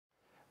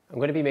I'm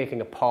going to be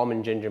making a POM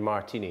and Ginger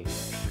Martini.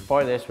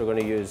 For this, we're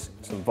going to use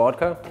some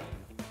vodka,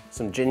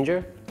 some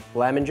ginger,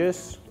 lemon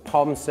juice,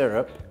 POM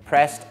syrup,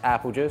 pressed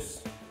apple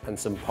juice, and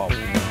some POM.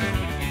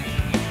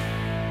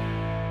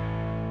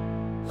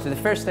 So the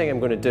first thing I'm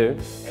going to do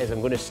is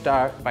I'm going to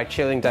start by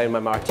chilling down my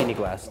martini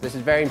glass. This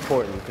is very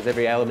important because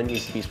every element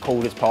needs to be as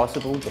cold as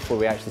possible before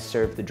we actually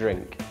serve the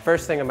drink.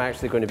 First thing I'm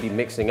actually going to be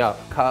mixing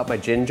up, cut up my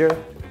ginger,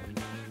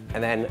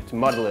 and then to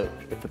muddle it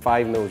with the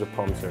 5 ml of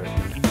POM syrup.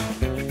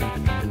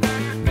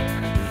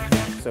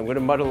 So I'm going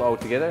to muddle it all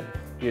together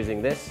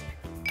using this.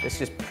 This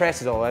just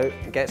presses it all out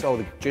and gets all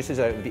the juices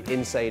out of the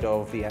inside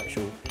of the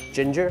actual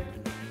ginger.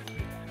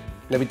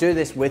 Now we do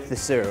this with the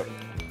syrup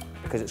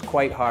because it's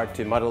quite hard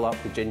to muddle up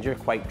the ginger,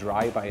 quite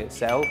dry by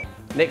itself.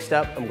 Next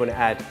up, I'm going to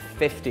add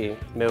 50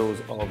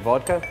 ml of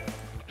vodka.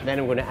 Then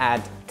I'm going to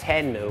add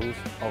 10 ml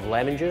of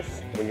lemon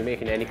juice. When you're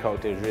making any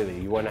cocktails really,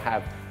 you want to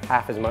have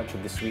half as much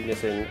of the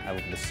sweetness in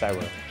of the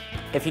sour.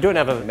 If you don't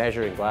have a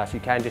measuring glass, you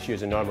can just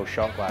use a normal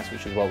shot glass,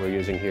 which is what we're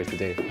using here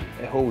today.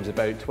 It holds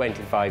about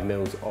 25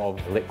 ml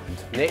of liquid.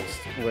 Next,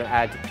 I'm going to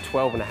add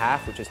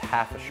 12.5, which is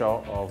half a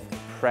shot of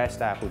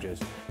pressed apple juice.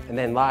 And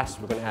then last,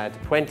 we're going to add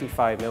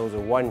 25 ml or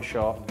 1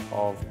 shot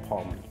of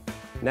POM.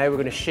 Now we're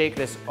going to shake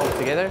this all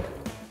together,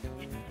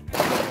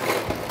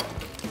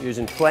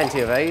 using plenty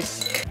of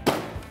ice.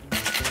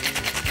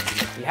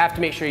 You have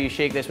to make sure you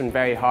shake this one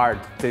very hard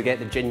to get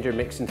the ginger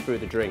mixing through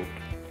the drink.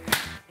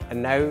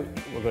 And now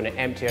we're going to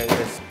empty out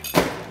this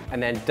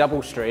and then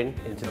double strain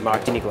into the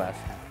martini glass.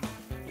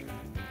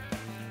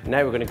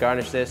 Now we're going to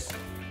garnish this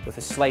with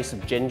a slice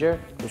of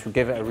ginger, which will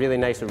give it a really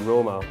nice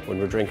aroma when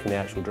we're drinking the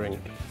actual drink.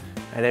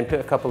 And then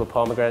put a couple of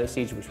pomegranate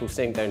seeds, which will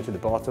sink down to the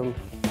bottom.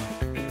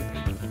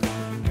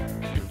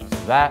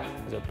 So that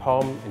is a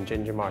POM and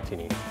Ginger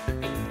Martini.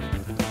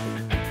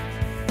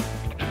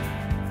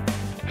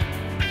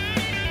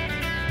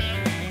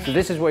 So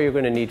this is what you're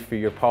going to need for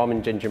your POM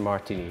and Ginger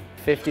Martini.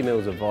 50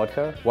 ml of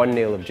vodka, 1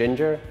 nail of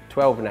ginger,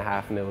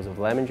 12.5 ml of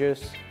lemon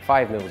juice,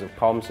 5 ml of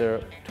POM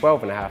syrup,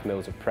 12.5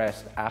 ml of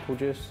pressed apple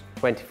juice,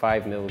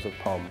 25 ml of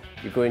POM.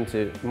 You're going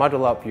to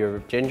muddle up your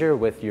ginger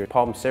with your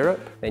POM syrup,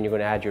 then you're going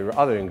to add your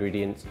other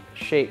ingredients,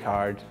 shake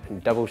hard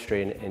and double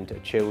strain it into a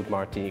chilled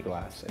martini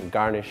glass and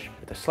garnish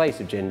with a slice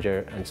of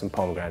ginger and some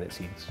pomegranate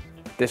seeds.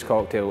 This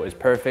cocktail is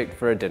perfect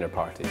for a dinner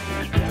party.